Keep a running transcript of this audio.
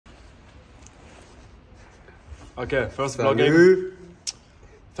Okay, first Salut. vlogging.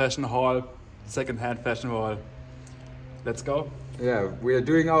 Fashion haul, second-hand fashion haul. Let's go. Yeah, we are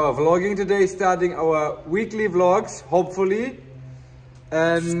doing our vlogging today, starting our weekly vlogs, hopefully.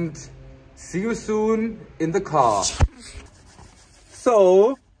 And see you soon in the car.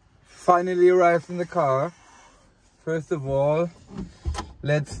 So, finally arrived in the car. First of all,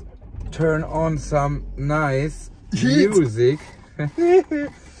 let's turn on some nice music.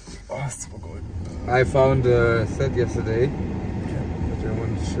 Oh, super good. I found a set yesterday that I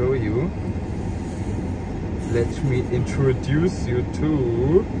want to show you. Let me introduce you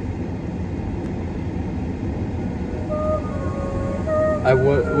to... I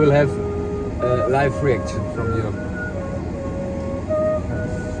will have a live reaction from you.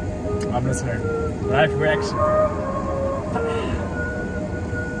 I'm listening. Live reaction.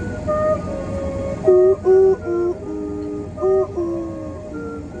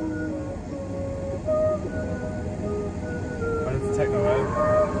 But it's techno, right?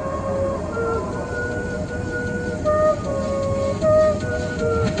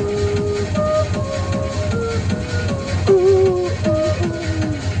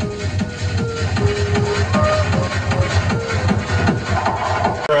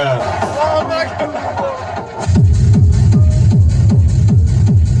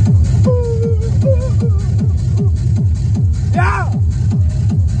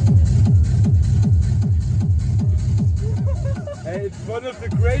 It's one of the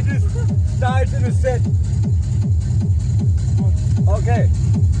greatest starts in a set. Okay.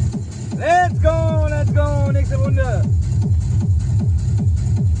 Let's go, nächste Runde.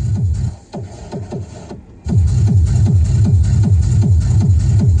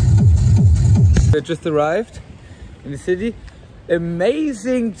 We just arrived in the city.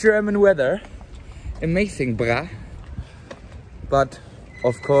 Amazing German weather. Amazing, brah. But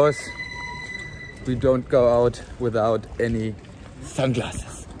of course, we don't go out without any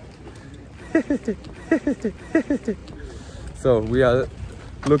sunglasses. So we are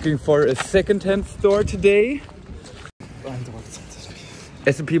looking for a second-hand store today.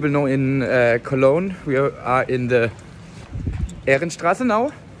 As the people know, in Cologne, we are in the Ehrenstraße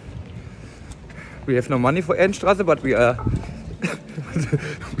now. We have no money for Ehrenstraße, but we are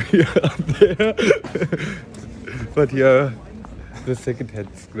we are up there. But here, the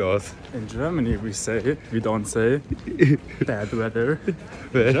second-hand stores. In Germany we don't say bad weather.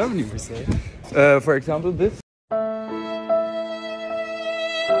 In Germany we say. For example, this.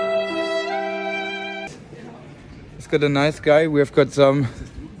 It's got a nice guy. We've got some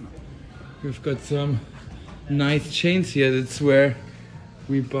nice chains here. That's where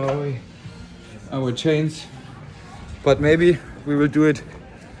we buy our chains. But maybe we will do it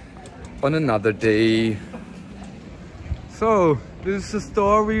on another day. So this is the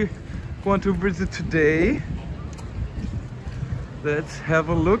store we want to visit today. Let's have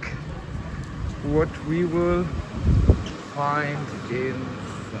a look what we will find inside.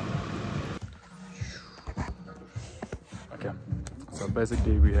 Okay, so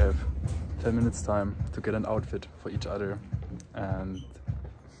basically we have 10 minutes time to get an outfit for each other, and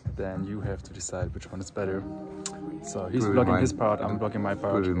then you have to decide which one is better. So he's vlogging his part, I'm vlogging my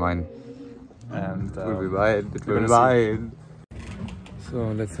part. Will be mine. And Will be mine. It will be mine.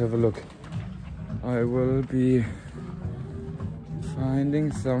 So let's have a look. I will be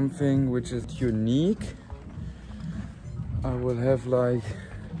finding something which is unique. I will have like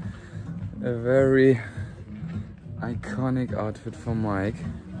a very iconic outfit for Mike.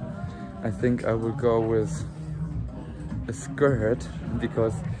 I think I will go with a skirt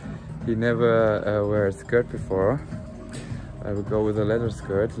because he never wear a skirt before. I will go with a leather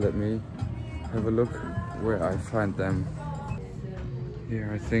skirt. Let me have a look where I find them. Here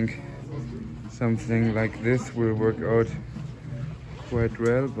I think something like this will work out quite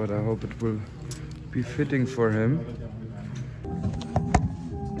well, but I hope it will be fitting for him.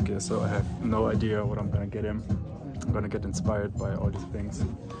 okay, so I have no idea what I'm gonna get him. I'm gonna get inspired by all these things.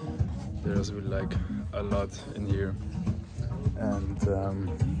 There's really like a lot in here, and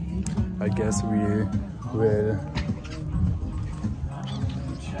I guess we will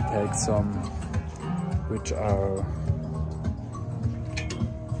take some which are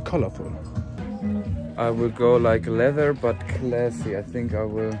colorful. I will go like leather but classy. I think I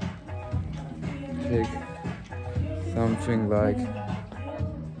will take something like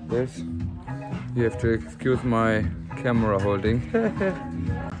this. You have to excuse my camera holding.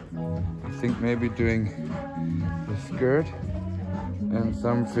 I think maybe doing the skirt and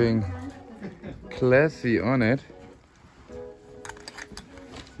something classy on it.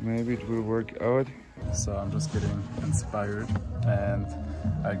 Maybe it will work out. So I'm just getting inspired, and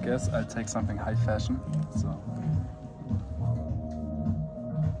I guess I'll take something high fashion. So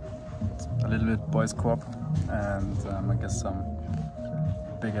a little bit boys crop, and I guess some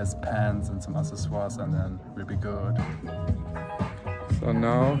big ass pants and some accessoires, and then we'll be good. So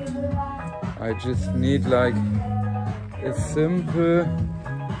now I just need like a simple,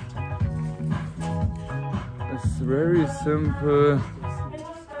 very simple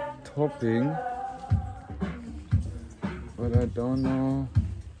topping, but I don't know,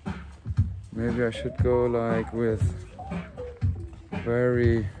 maybe I should go like with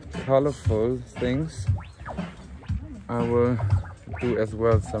very colorful things. I will do as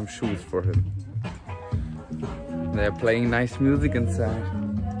well some shoes for him. They're playing nice music inside.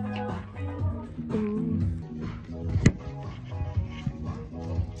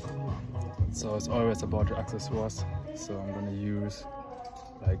 So it's always about the accessoires. So I'm gonna use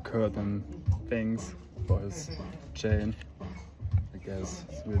like curtain things for his chain. I guess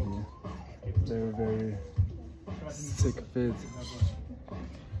it's really very, very sick fit.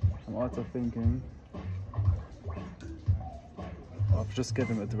 I'm also thinking of just give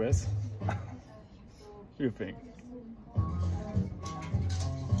him a dress. What do you think?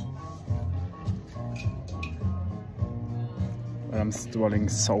 I'm struggling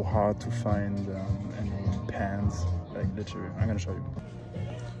so hard to find any pants, like literally. I'm gonna show you.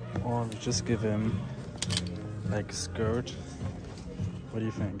 Or just give him like a skirt. What do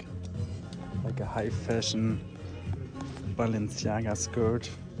you think? Like a high fashion Balenciaga skirt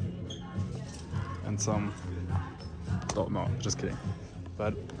and some. Oh no, just kidding.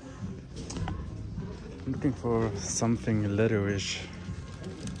 But I'm looking for something leatherish.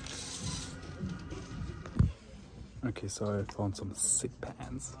 Okay, so I found some sick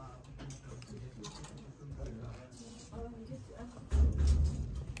pants.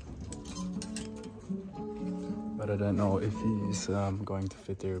 But I don't know if he's going to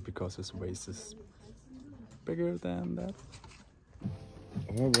fit there because his waist is bigger than that.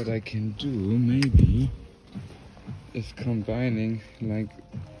 Or what I can do maybe is combining like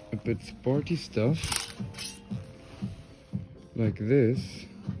a bit sporty stuff like this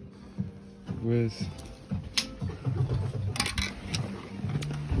with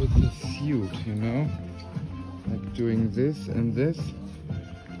the suit, you know, like doing this and this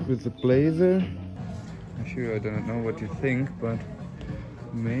with the blazer. Actually, I don't know what you think, but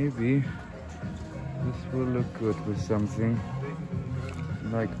maybe this will look good with something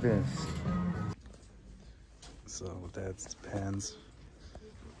like this. So that's the pants.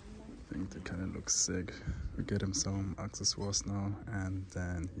 I think they kind of look sick. We get him some accessoires now, and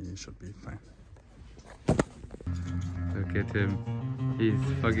then he should be fine. Look at him. He's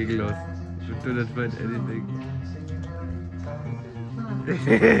fucking lost. We do not find anything.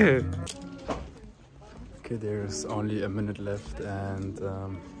 Okay, there's only a minute left, and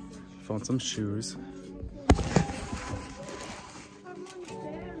found some shoes.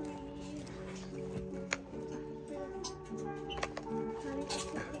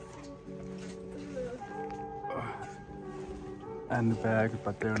 And the bag,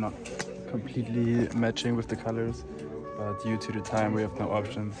 but they're not completely matching with the colors. But due to the time, we have no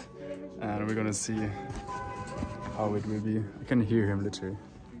options, and we're gonna see how it will be. I can hear him literally.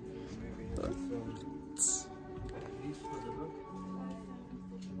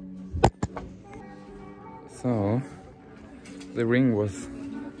 So the ring was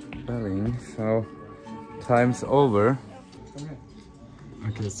belling, so time's over.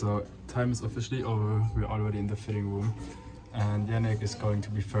 Okay, so time is officially over. We're already in the fitting room, and Jaik is going to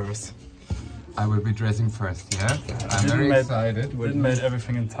be first. I will be dressing first, yeah? I'm very excited. Didn't make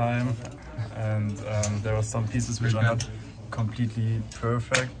everything in time, and there are some pieces which are not completely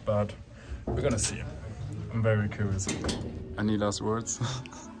perfect, but we're gonna see. I'm very curious. Any last words?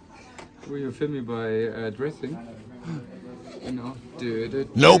 Will you film me by dressing? You know?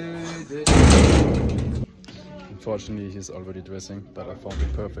 Nope! Unfortunately, he's already dressing, but I found the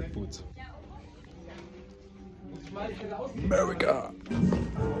perfect boots. America!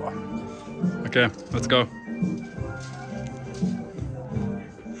 Okay, let's go.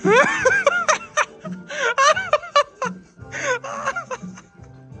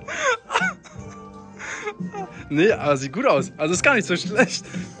 Nee, aber sieht gut aus. Also ist gar nicht so schlecht.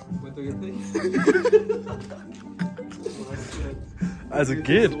 Also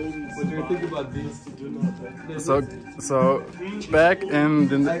geht. So back in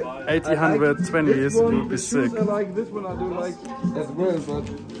the 1820s it would be sick. Like this one I do like as well, but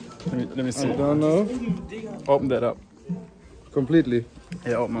Let me see. I don't know. Open that up. Completely.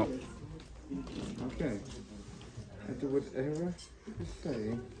 Yeah, open up. Okay. I do whatever you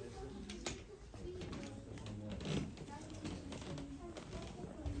say.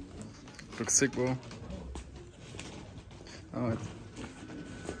 looks sick, bro. Alright.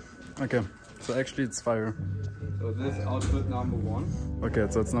 Okay, so actually it's fire. So this outfit number 1. Okay,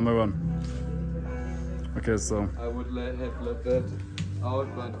 so it's number 1. Okay, so I would have let that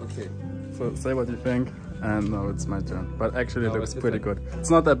out, but okay. so say what you think, and now it's my turn. But actually it No, looks it's pretty like- good. It's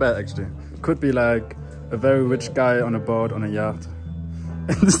not that bad actually. Could be like a very rich guy on a boat on a yacht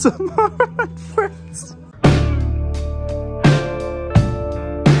in the summer with friends.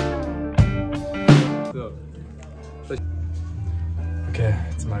 So. Okay,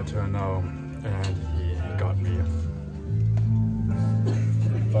 it's my turn now, and he got me.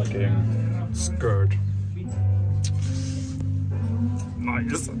 Fucking skirt.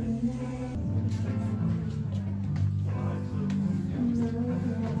 Nice.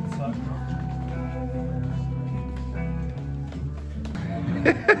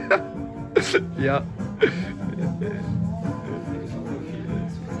 Yeah.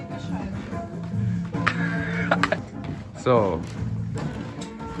 So,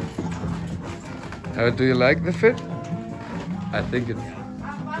 do you like the fit? I think it's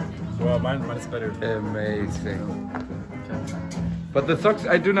Well, mine is better. amazing. Okay. But the socks,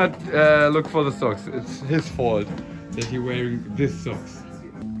 I do not look for the socks. It's his fault that he's wearing these socks.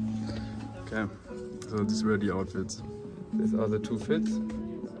 Okay, so these were the outfits. These are the 2 fits.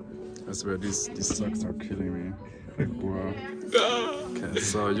 I swear these socks are killing me. Like, wow. Okay,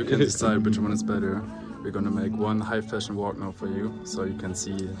 so you can decide which one is better. We're gonna make one high fashion walk now for you, so you can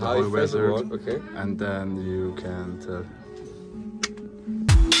see the whole weather, okay. and then you can tell.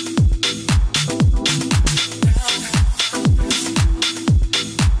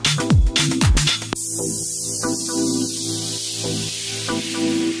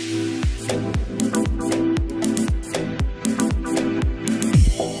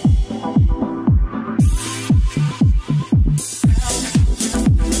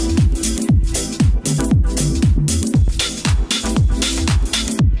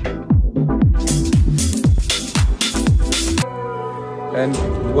 And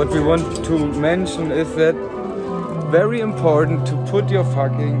what we want to mention is that very important to put your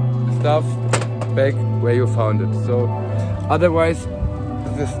fucking stuff back where you found it. So otherwise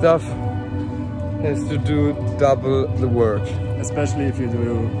the stuff has to do double the work. Especially if you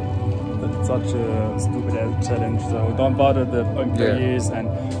do such a stupid ass challenge. So don't bother the employees and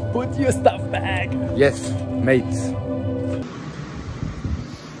put your stuff back. Yes, mates.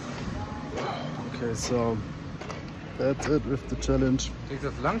 Okay, so that's it with the challenge. Klingt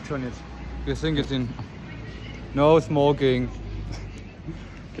das Langturn jetzt? Wir sind jetzt in... No smoking.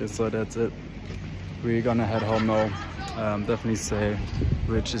 Okay, so that's it. We're gonna head home now. Definitely say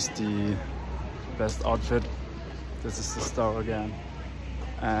which is the best outfit. This is the star again.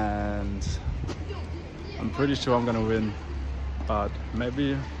 And I'm pretty sure I'm gonna win. But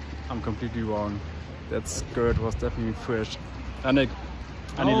maybe I'm completely wrong. That skirt was definitely fresh. Yannick,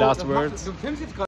 any last words?